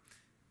Pareto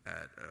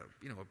at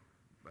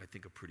I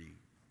think a pretty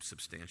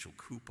substantial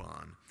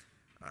coupon.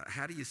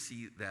 How do you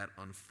see that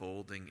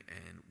unfolding,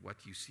 and what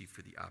do you see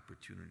for the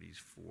opportunities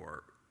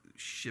for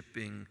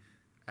shipping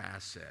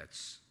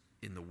assets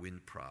in the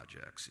wind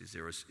projects? Is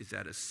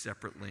that a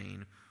separate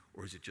lane,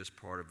 or is it just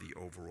part of the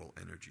overall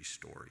energy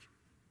story?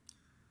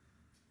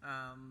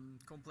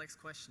 Complex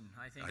question.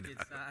 I think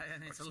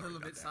it's a little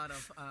bit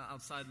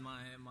outside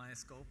my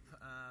scope,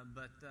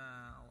 but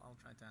I'll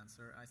try to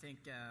answer. I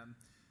think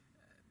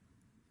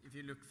if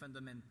you look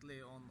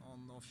fundamentally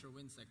on the offshore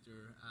wind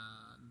sector,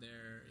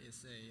 there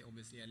is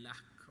obviously a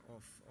lack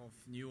of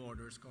new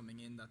orders coming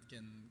in that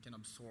can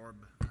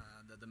absorb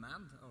the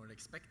demand or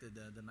expected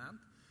demand,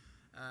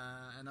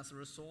 and as a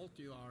result,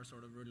 you are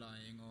sort of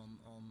relying on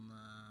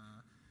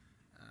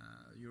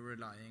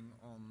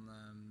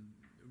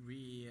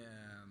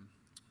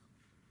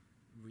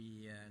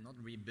not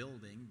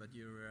rebuilding, but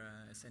you're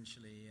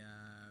essentially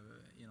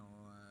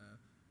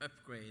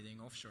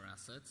upgrading offshore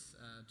assets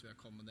to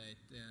accommodate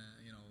the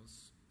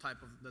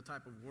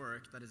type of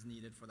work that is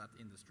needed for that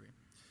industry.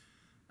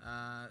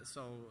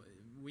 So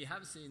we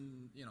have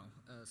seen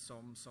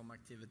some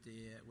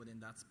activity within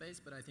that space,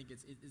 but I think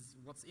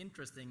what's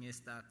interesting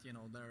is that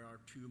there are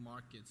two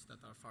markets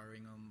that are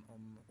firing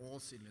on all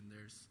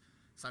cylinders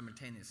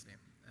simultaneously,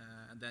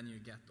 and then you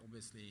get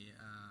obviously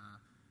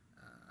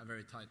a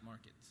very tight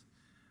market.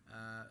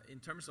 In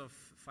terms of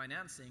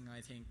financing, I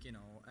think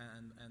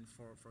and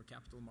for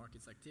capital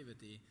markets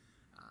activity,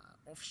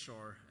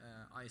 offshore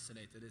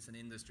isolated is an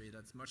industry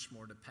that's much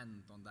more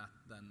dependent on that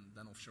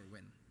than offshore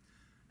wind,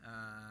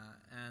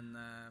 and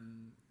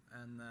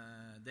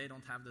they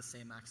don't have the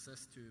same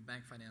access to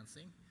bank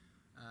financing.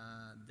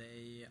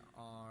 They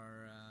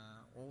are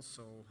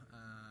also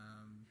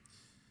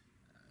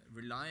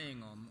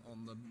relying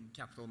on the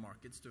capital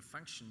markets to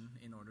function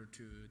in order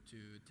to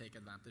take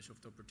advantage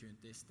of the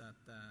opportunities that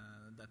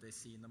they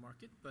see in the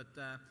market. But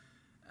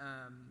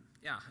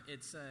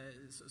it's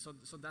so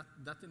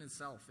that in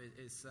itself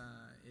is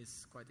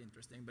quite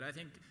interesting. But I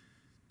think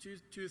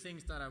two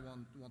things that I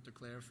want to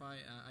clarify.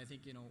 I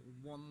think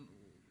one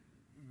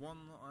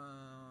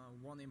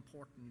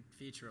important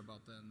feature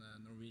about the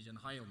Norwegian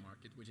high yield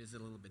market, which is a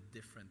little bit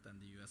different than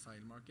the U.S. high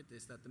yield market,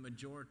 is that the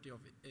majority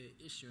of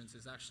issuance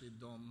is actually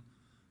done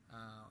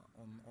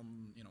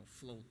on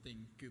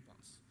floating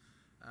coupons.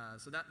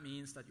 So that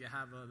means that you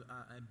have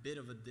a bit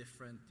of a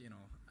different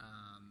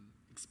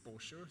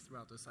exposure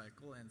throughout the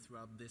cycle and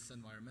throughout this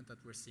environment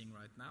that we're seeing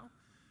right now,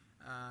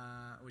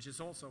 which is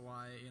also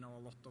why a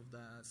lot of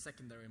the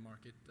secondary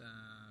market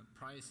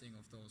pricing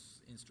of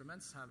those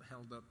instruments have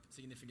held up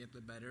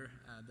significantly better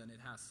than it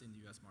has in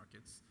the U.S.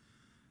 markets.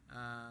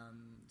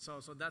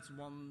 So that's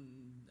one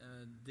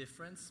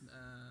difference,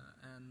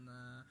 and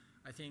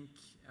I think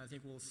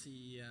we'll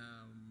see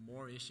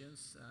more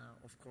issues,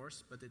 of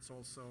course, but it's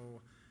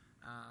also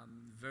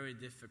very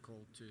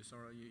difficult to.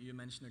 So you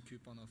mentioned a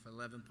coupon of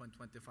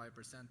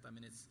 11.25%. I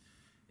mean,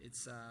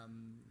 it's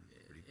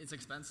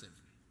expensive.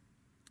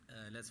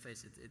 Let's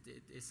face it,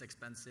 it is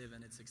expensive,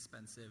 and it's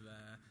expensive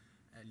a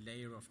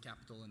layer of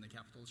capital in the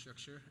capital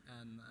structure,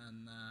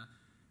 and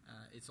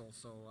it's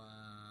also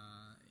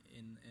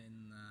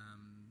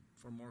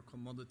for more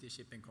commodity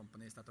shipping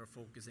companies that are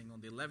focusing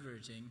on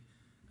deleveraging.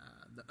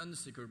 The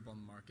unsecured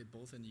bond market,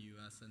 both in the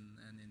U.S. and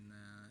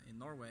in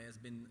Norway, has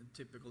been a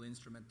typical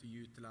instrument to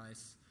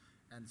utilize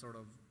and sort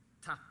of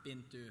tap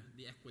into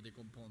the equity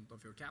component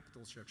of your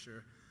capital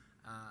structure.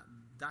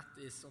 That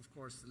is, of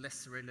course,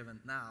 less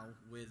relevant now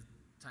with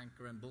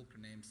tanker and bulker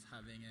names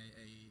having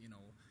a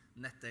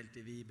net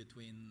LTV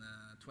between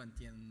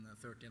 20 and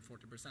 30 and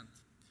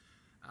 40%.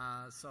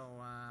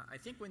 So I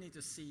think we need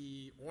to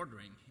see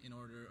ordering in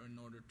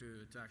order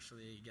to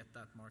actually get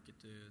that market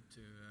to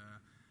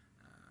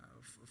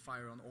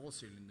fire on all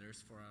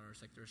cylinders for our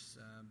sectors,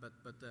 but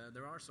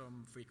there are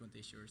some frequent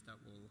issues that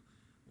will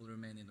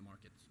remain in the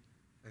market.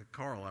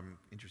 Carl, I'm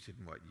interested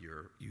in what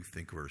you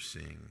think we're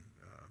seeing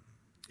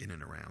in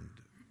and around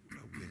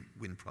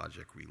wind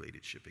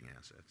project-related shipping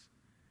assets.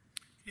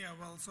 Yeah,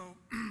 well, so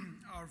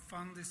our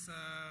fund is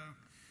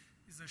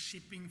a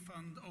shipping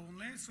fund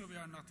only, so we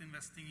are not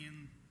investing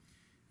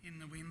in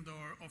the wind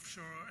or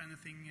offshore or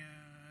anything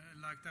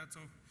like that.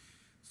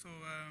 So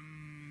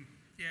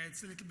yeah,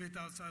 it's a little bit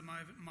outside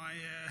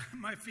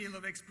my field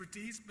of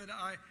expertise, but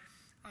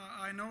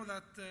I know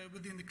that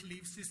within the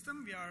Cleave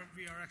system, we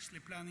are actually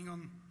planning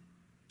on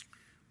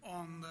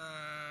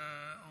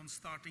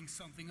starting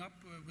something up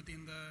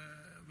within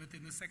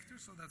the sector,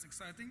 so that's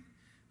exciting.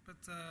 But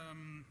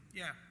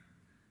yeah,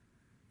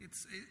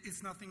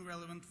 it's nothing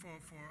relevant for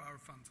our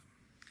fund.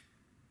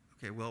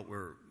 Okay, well,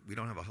 we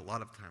don't have a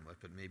lot of time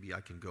left, but maybe I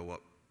can go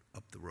up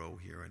the row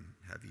here and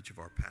have each of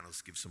our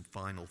panelists give some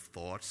final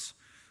thoughts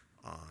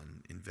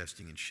on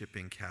investing in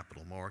shipping,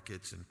 capital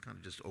markets, and kind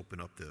of just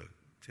open up the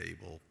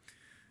table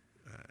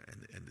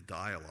and the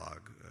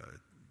dialogue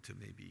to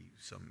maybe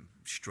some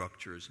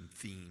structures and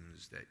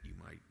themes that you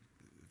might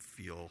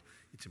feel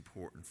it's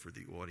important for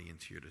the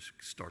audience here to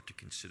start to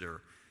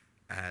consider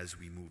as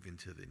we move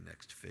into the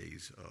next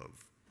phase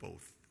of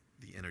both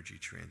the energy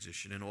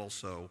transition and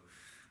also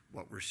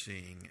what we're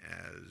seeing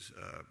as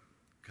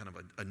kind of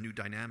a new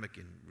dynamic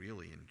in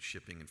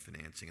shipping and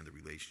financing and the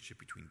relationship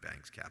between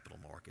banks, capital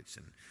markets,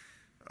 and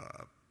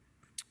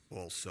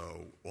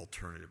also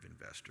alternative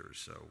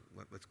investors. So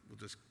we'll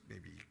just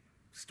maybe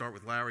start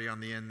with Larry on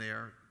the end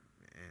there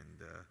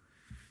and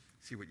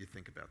see what you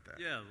think about that.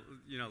 Yeah,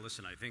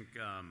 listen, I think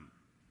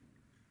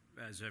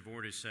as I've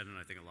already said, and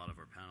I think a lot of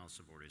our panelists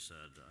have already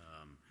said,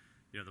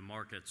 the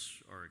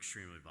markets are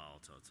extremely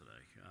volatile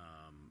today.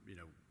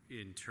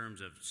 In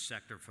terms of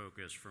sector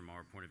focus from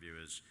our point of view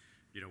is,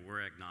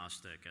 we're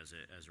agnostic as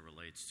it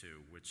relates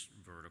to which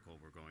vertical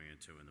we're going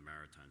into in the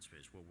maritime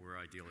space. What we're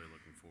ideally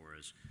looking for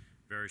is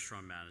very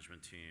strong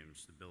management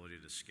teams, the ability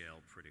to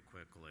scale pretty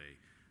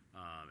quickly,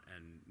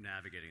 and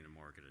navigating the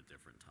market at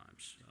different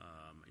times.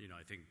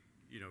 I think,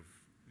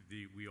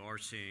 we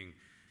are seeing,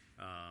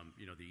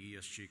 the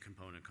ESG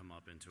component come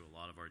up into a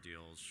lot of our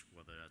deals,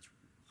 whether that's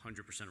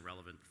 100%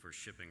 relevant for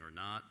shipping or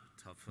not.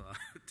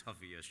 Tough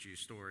ESG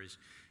stories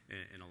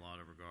in a lot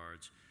of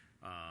regards.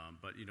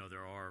 But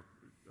there are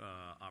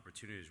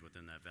opportunities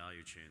within that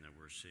value chain that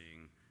we're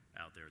seeing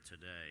out there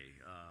today.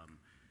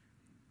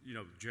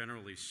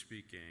 Generally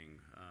speaking,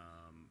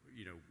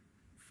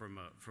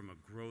 from a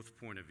growth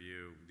point of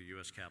view, the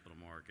U.S. capital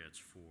markets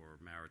for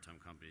maritime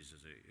companies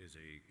is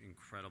a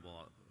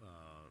incredible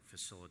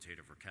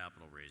facilitator for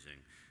capital raising.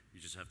 You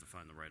just have to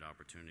find the right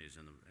opportunities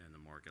in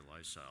the market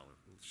life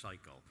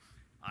cycle.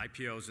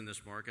 IPOs in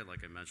this market, like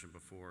I mentioned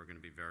before, are going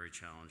to be very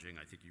challenging.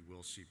 I think you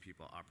will see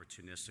people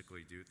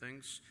opportunistically do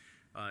things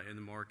in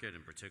the market,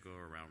 in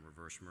particular around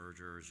reverse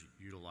mergers,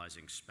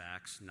 utilizing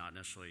SPACs, not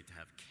necessarily to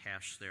have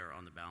cash there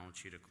on the balance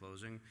sheet at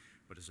closing,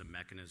 but as a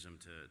mechanism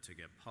to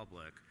get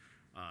public.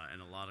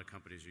 And a lot of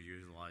companies are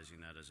utilizing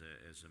that as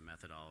a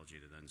methodology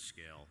to then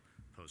scale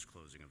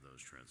post-closing of those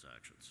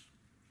transactions.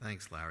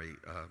 Thanks, Larry.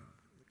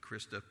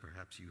 Krista,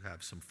 perhaps you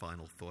have some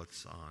final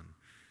thoughts on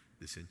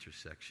this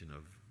intersection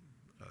of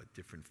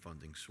different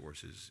funding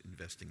sources,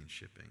 investing in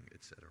shipping,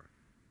 et cetera.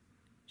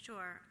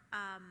 Sure.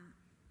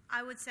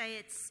 I would say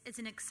it's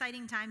an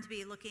exciting time to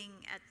be looking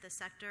at the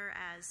sector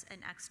as an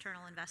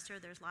external investor.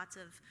 There's lots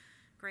of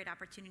great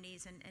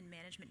opportunities and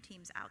management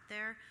teams out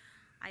there.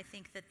 I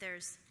think that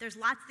there's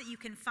lots that you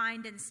can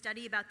find and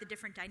study about the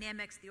different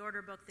dynamics, the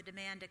order book, the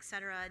demand, et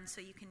cetera, and so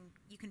you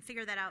can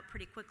figure that out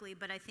pretty quickly.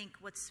 But I think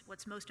what's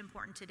most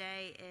important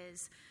today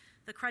is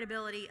the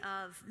credibility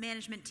of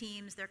management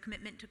teams, their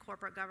commitment to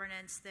corporate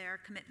governance, their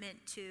commitment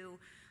to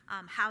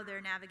how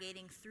they're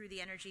navigating through the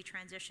energy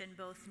transition,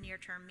 both near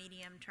term,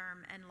 medium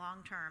term, and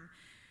long term.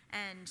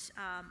 And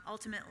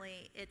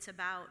ultimately, it's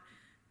about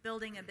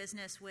building a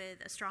business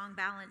with a strong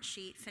balance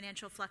sheet,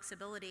 financial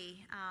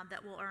flexibility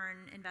that will earn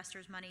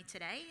investors money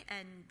today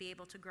and be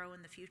able to grow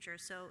in the future.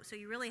 So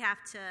you really have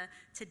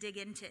to dig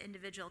into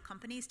individual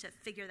companies to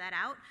figure that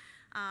out.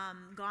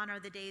 Gone are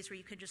the days where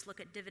you could just look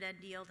at dividend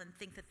yield and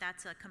think that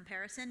that's a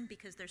comparison,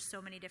 because there's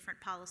so many different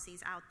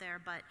policies out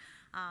there. But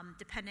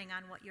depending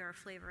on what your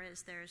flavor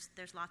is,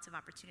 there's lots of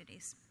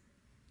opportunities.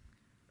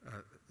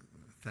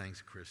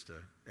 Thanks,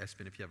 Krista.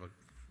 Espen, if you have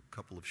a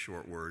couple of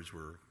short words,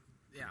 we're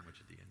pretty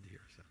much at the end here.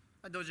 So.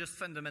 Though just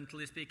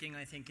fundamentally speaking,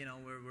 I think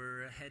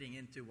we're heading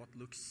into what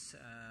looks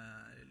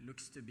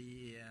to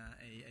be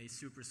a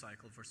super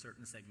cycle for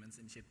certain segments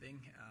in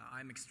shipping.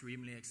 I'm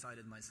extremely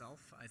excited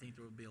myself. I think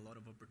there will be a lot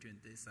of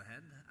opportunities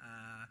ahead.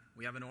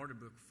 We have an order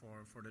book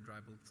for the dry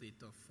bulk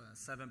fleet of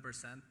 7%.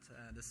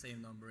 The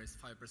same number is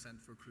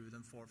 5% for crude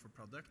and 4% for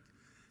product.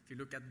 If you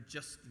look at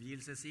just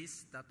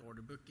VLCCs, that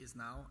order book is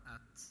now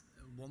at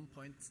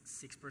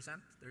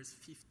 1.6%. There's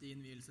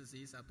 15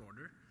 VLCCs at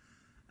order.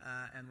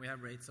 And we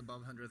have rates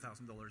above $100,000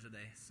 a day.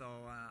 So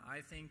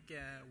I think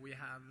we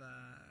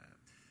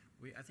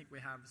I think we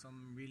have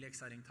some really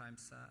exciting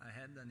times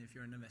ahead, and if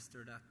you're an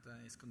investor that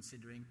is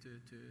considering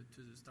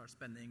to start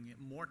spending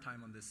more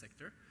time on this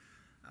sector,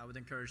 I would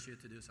encourage you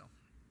to do so.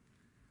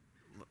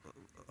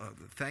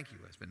 Thank you,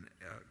 Espen.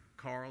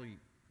 Carl,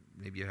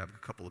 maybe you have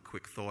a couple of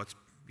quick thoughts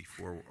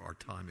before our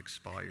time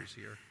expires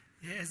here.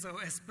 Yeah, so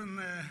Espen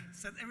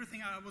said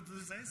everything I wanted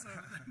to say, so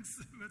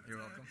thanks. But, You're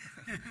welcome.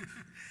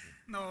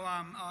 No,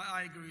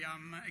 I agree.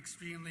 I'm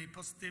extremely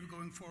positive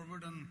going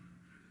forward, and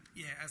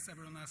yeah, as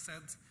everyone has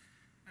said,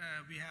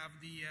 we have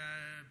the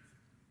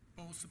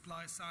both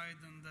supply side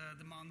and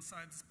the demand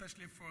side,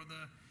 especially for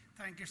the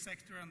tanker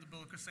sector and the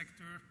bulker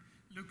sector,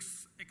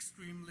 looks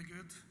extremely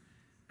good.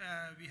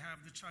 We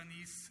have the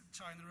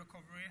China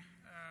recovery.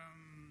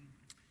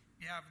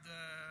 We have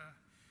the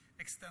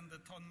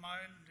extended ton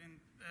mile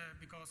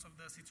because of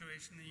the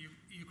situation in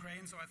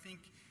Ukraine. So I think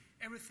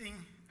everything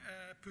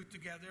put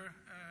together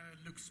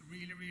looks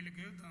really, really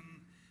good.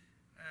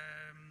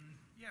 And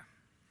yeah.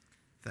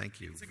 Thank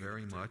you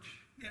very much.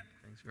 Yeah.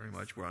 Thanks very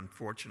much.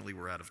 Unfortunately,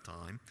 we're out of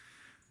time.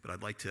 But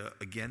I'd like to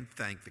again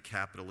thank the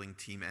Capital Link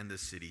team and the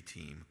Citi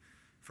team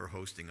for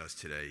hosting us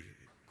today.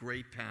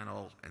 Great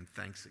panel, and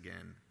thanks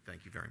again.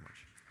 Thank you very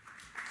much.